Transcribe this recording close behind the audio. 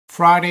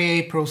Friday,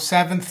 April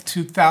 7th,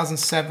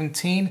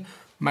 2017,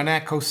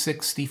 Monaco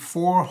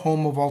 64,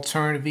 home of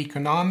alternative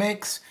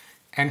economics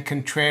and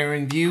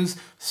contrarian views.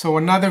 So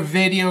another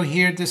video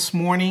here this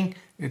morning.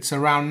 It's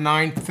around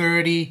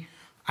 9:30.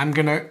 I'm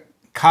going to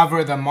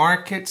cover the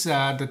markets,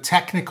 the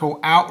technical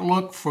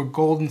outlook for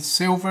gold and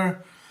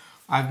silver.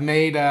 I've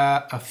made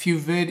a few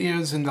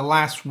videos in the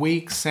last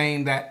week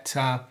saying that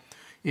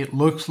it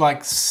looks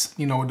like,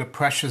 the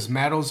precious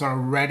metals are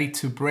ready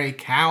to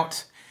break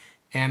out.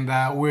 And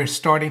we're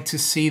starting to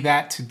see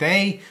that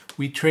today.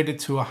 We traded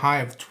to a high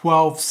of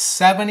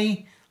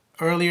 1270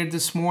 earlier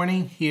this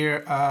morning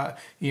here,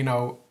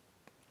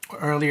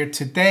 earlier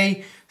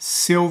today.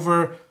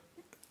 Silver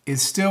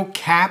is still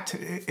capped.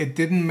 It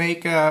didn't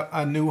make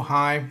a new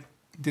high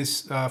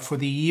this for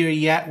the year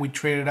yet. We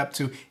traded up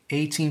to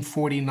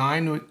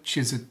 1849, which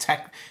is a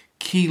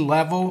key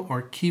level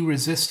or key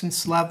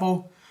resistance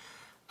level.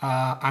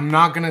 I'm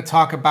not going to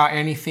talk about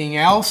anything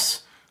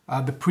else.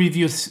 The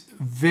previous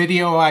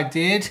video I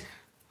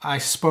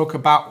spoke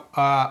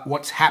about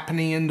what's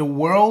happening in the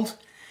world,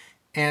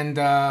 and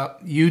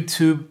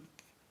YouTube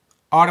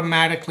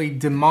automatically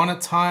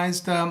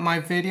demonetized my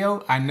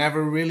video. I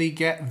never really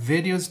get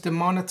videos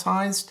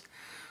demonetized,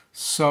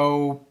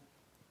 so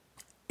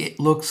it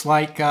looks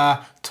like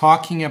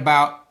talking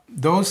about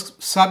those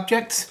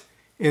subjects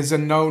is a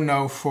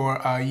no-no for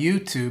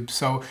YouTube.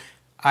 So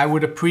I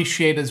would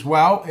appreciate as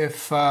well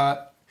if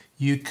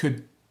you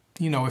could,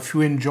 if you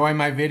enjoy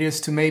my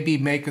videos, to maybe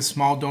make a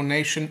small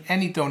donation.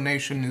 Any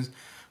donation is,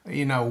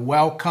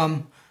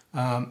 welcome.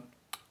 I'm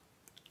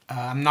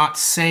not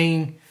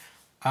saying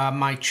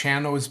my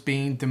channel is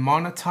being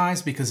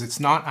demonetized, because it's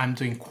not. I'm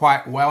doing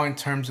quite well in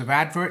terms of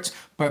adverts,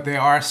 but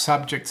there are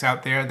subjects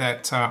out there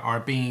that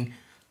are being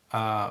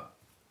not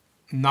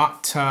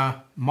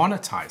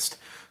monetized.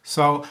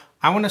 So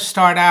I want to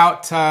start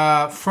out,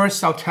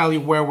 first I'll tell you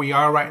where we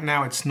are right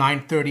now. It's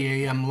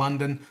 9:30 a.m.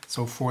 London,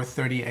 so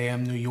 4:30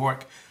 a.m. New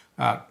York.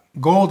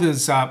 Gold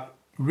is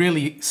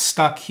really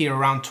stuck here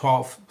around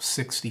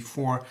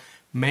 1264,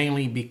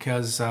 mainly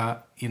because,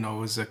 it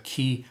was a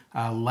key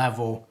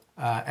level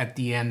at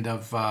the end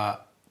of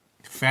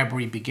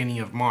February, beginning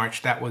of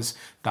March. That was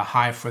the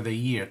high for the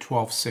year,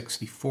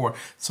 1264.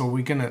 So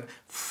we're going to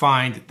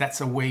find that's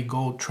the way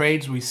gold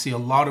trades. We see a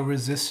lot of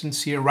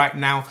resistance here. Right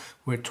now,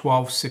 we're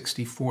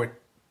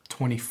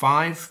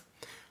 1264.25.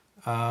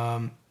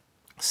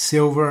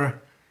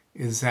 Silver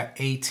is at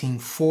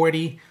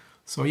 1840.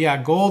 So yeah,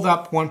 gold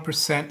up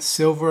 1%,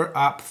 silver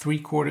up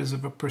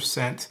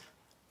 0.75%.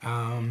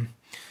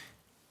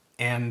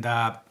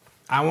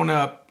 I want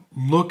to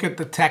look at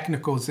the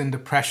technicals in the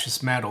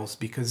precious metals,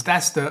 because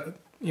that's the,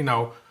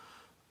 the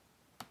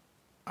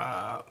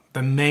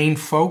main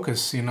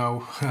focus,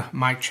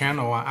 my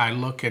channel. I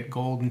look at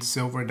gold and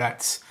silver.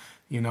 That's,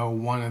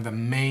 one of the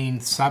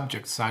main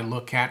subjects I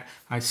look at.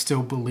 I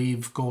still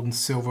believe gold and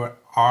silver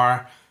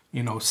are,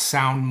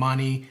 sound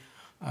money.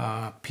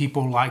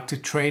 People like to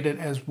trade it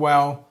as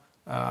well.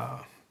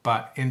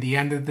 But in the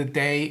end of the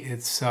day,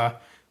 it's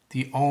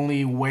the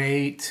only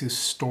way to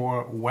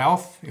store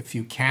wealth, if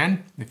you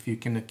can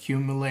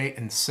accumulate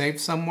and save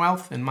some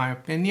wealth, in my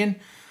opinion.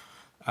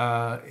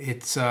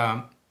 It's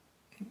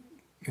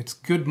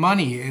good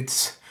money.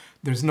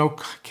 There's no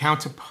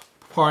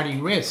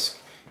counterparty risk.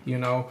 You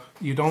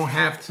don't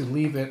have to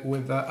leave it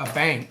with a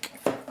bank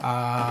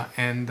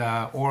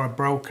or a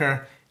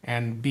broker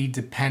and be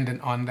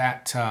dependent on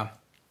that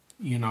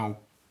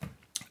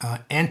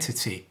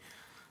entity.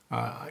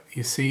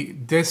 You see,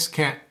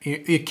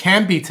 it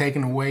can be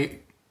taken away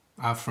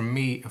from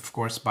me, of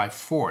course, by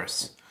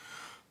force,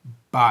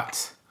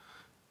 but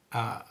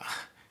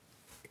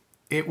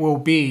it will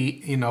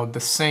be, the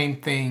same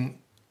thing,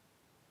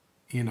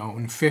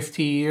 in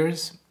 50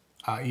 years.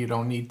 You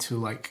don't need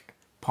to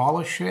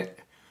polish it.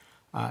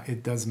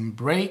 It doesn't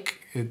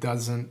break. It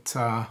doesn't,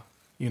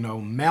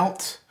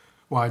 melt.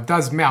 Well, it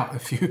does melt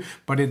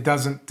but it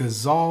doesn't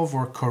dissolve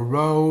or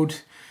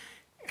corrode.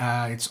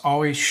 It's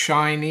always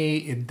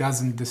shiny. It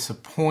doesn't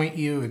disappoint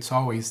you. It's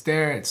always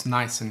there. It's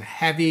nice and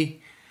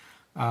heavy.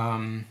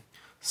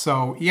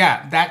 So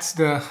yeah, that's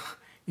the,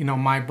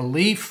 my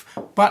belief.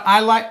 But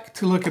I like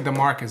to look at the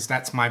markets.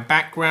 That's my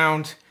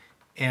background.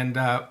 And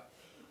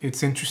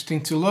it's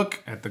interesting to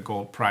look at the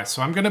gold price.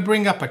 So I'm going to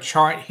bring up a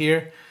chart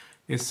here.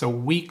 It's a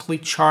weekly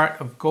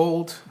chart of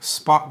gold,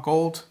 spot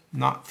gold,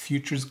 not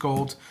futures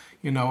gold.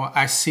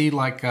 I see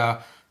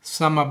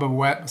some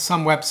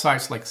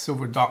websites like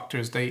Silver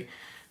Doctors, they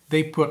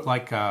put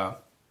the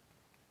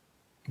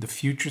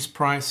futures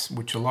price,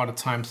 which a lot of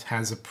times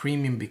has a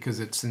premium because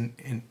it's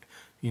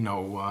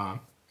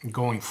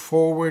going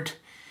forward,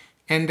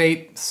 and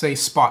they say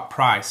spot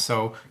price.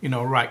 So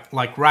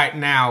right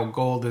now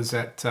gold is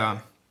at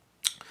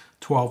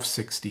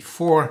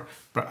 1264,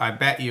 but I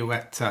bet you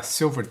at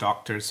Silver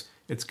Doctors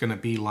it's going to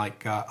be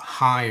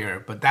higher.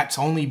 But that's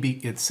only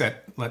it's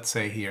at, let's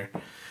say here,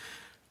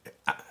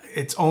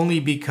 it's only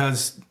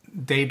because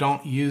they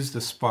don't use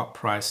the spot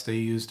price. They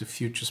use the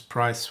futures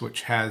price,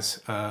 which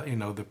has,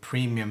 the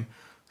premium.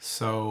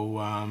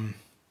 So,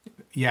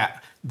 yeah,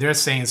 they're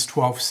saying it's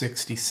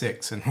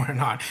 1266 and we're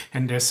not.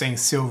 And they're saying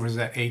silver's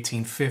at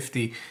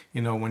 1850,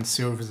 you know, when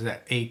silver's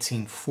at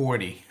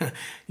 1840.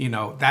 You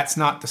know, that's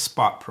not the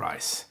spot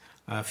price.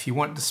 If you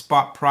want the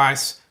spot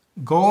price,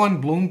 go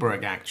on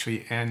Bloomberg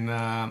actually and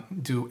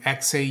do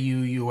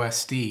XAU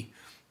USD.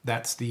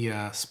 That's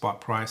the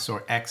spot price,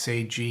 or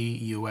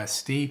XAG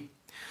USD.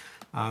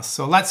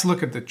 So let's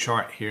look at the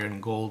chart here in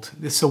gold.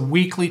 This is a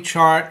weekly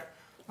chart.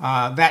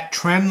 That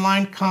trend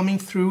line coming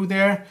through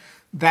there,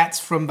 that's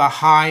from the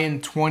high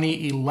in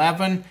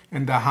 2011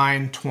 and the high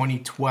in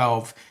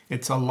 2012.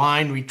 It's a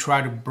line we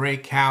tried to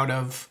break out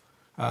of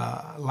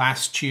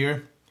last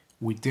year.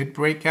 We did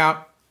break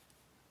out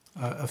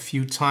a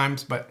few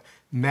times, but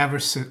never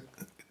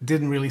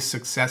didn't really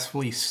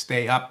successfully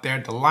stay up there.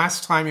 The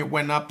last time it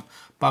went up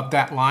above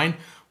that line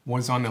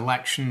was on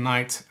election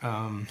night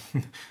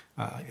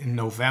in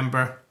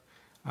November,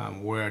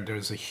 where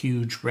there's a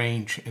huge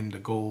range in the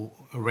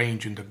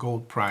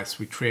gold price.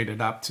 We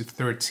traded up to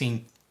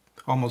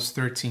almost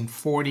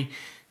 1340,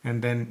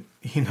 and then,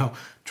 you know,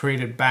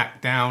 traded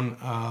back down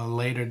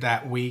later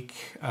that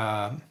week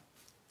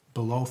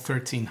below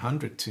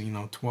 1300 to, you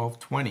know,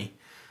 1220.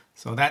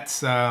 So that's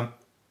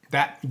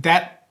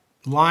that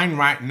line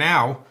right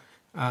now,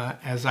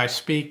 as I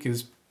speak,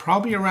 is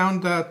probably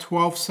around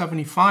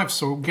 1275.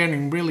 So we're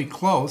getting really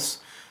close.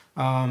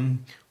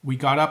 We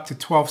got up to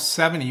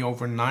 1270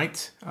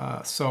 overnight.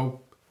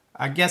 So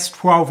I guess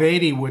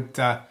 1280 would,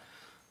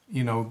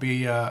 you know,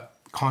 be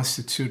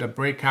constitute a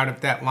breakout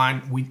of that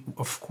line.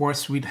 Of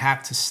course, we'd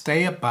have to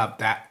stay above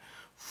that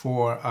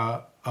for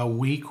a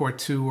week or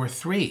two or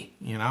three,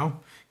 you know,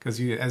 because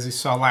as you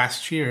saw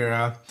last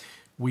year,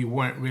 we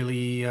weren't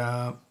really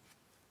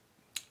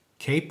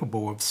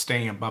capable of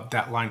staying above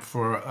that line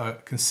for a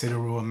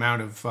considerable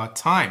amount of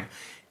time.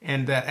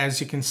 And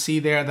as you can see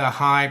there, the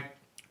high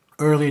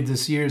earlier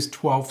this year is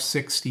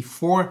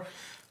 1264.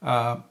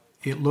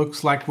 It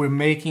looks like we're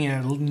making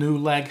a new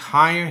leg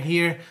higher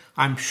here.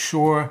 I'm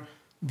sure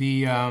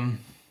the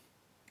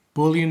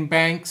bullion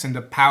banks and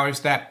the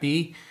powers that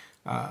be,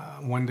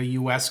 when the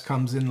US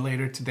comes in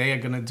later today, are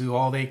going to do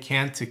all they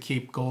can to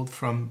keep gold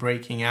from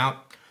breaking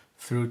out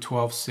through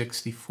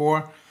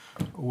 1264.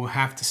 We'll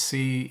have to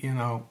see, you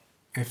know,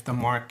 if the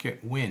market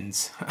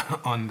wins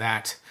on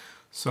that.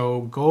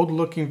 So gold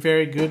looking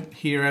very good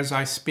here as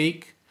I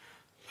speak.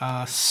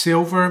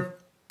 Silver,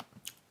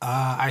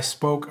 I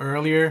spoke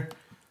earlier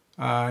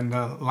in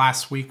the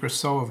last week or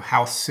so of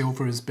how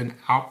silver has been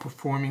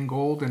outperforming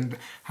gold, and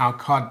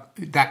how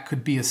that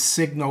could be a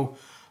signal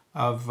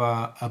of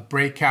a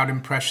breakout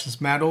in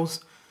precious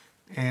metals.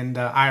 And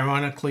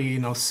ironically, you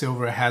know,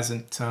 silver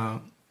hasn't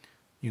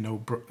you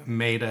know,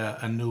 made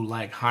a new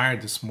leg higher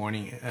this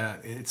morning.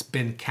 It's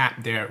been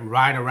capped there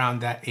right around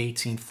that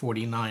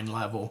 1849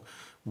 level,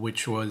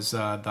 which was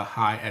the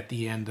high at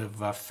the end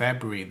of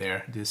February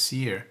there this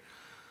year.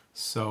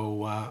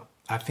 So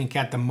I think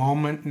at the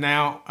moment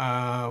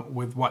now,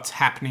 with what's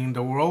happening in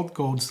the world,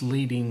 gold's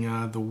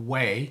leading the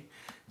way.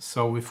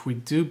 So if we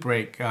do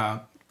break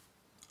out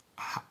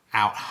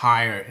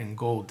higher in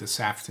gold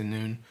this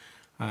afternoon,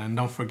 and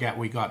don't forget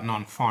we got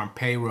non-farm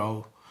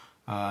payroll,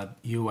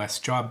 U.S.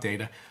 job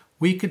data,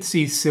 we could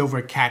see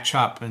silver catch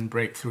up and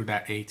break through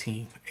that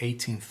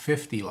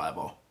 1850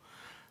 level.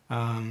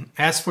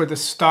 As for the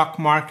stock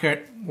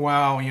market,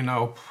 well, you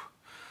know,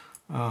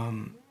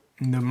 in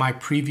my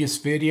previous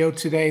video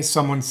today,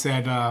 someone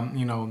said,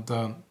 you know,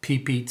 the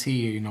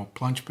PPT, you know,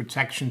 plunge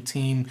protection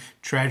team,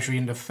 Treasury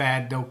and the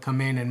Fed, they'll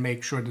come in and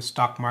make sure the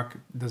stock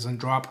market doesn't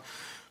drop.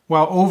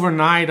 Well,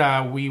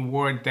 overnight, we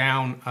were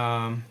down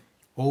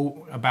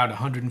about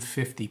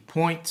 150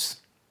 points.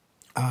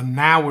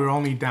 Now we're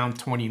only down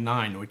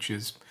 29, which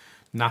is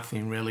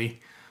nothing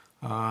really.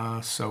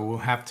 So we'll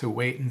have to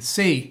wait and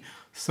see.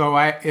 So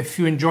if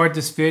you enjoyed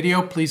this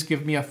video, please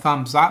give me a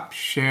thumbs up,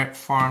 share it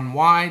far and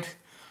wide,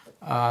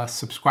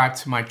 subscribe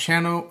to my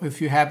channel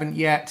if you haven't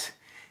yet.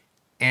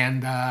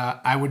 And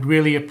I would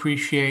really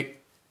appreciate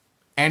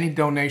any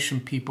donation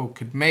people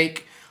could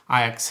make.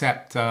 I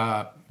accept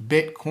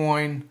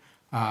Bitcoin,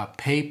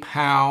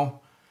 PayPal,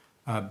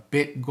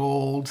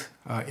 BitGold,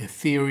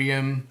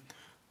 Ethereum,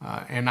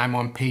 and I'm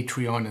on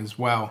Patreon as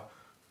well.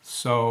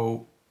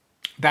 So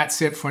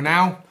that's it for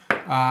now,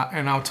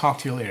 and I'll talk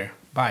to you later.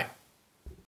 Bye.